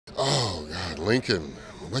Oh, God, Lincoln.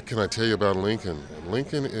 What can I tell you about Lincoln?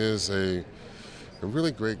 Lincoln is a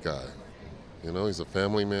really great guy. You know, he's a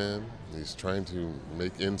family man. He's trying to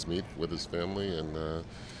make ends meet with his family, and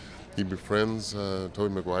he befriends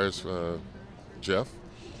Tobey Maguire's Jeff,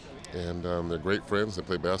 and they're great friends. They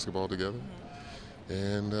play basketball together,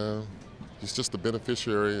 and he's just the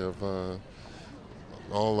beneficiary of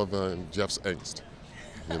all of Jeff's angst.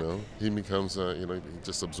 You know, he becomes, he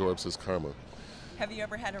just absorbs his karma. Have you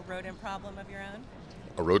ever had a rodent problem of your own?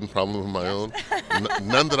 A rodent problem of my Yes. own?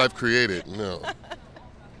 None that I've created, no.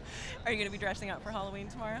 Are you going to be dressing up for Halloween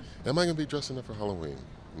tomorrow? Am I going to be dressing up for Halloween?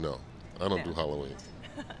 No, I don't No. do Halloween.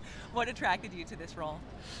 What attracted you to this role?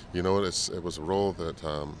 You know, it was a role that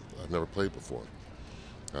I've never played before.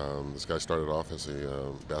 This guy started off as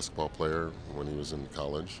a basketball player when he was in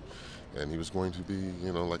college, and he was going to be,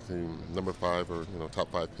 like the number 5 or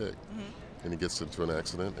top 5 pick. And he gets into an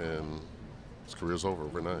accident, and his career's over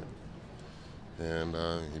overnight. And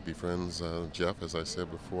he befriends Jeff, as I said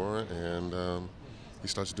before, and he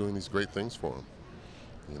starts doing these great things for him.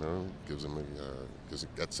 You know, gets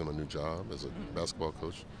him a new job as a basketball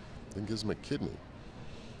coach, then gives him a kidney.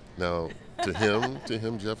 Now, to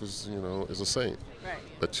him, Jeff is a saint. Right.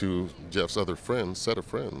 But to Jeff's other set of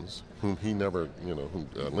friends, whom he never, whom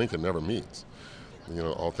Lincoln never meets,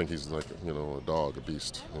 all think he's like, a dog, a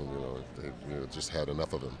beast, and they just had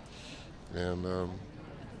enough of him. And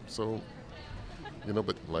so,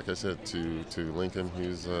 but like I said, to Lincoln,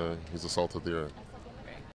 he's the salt of the earth.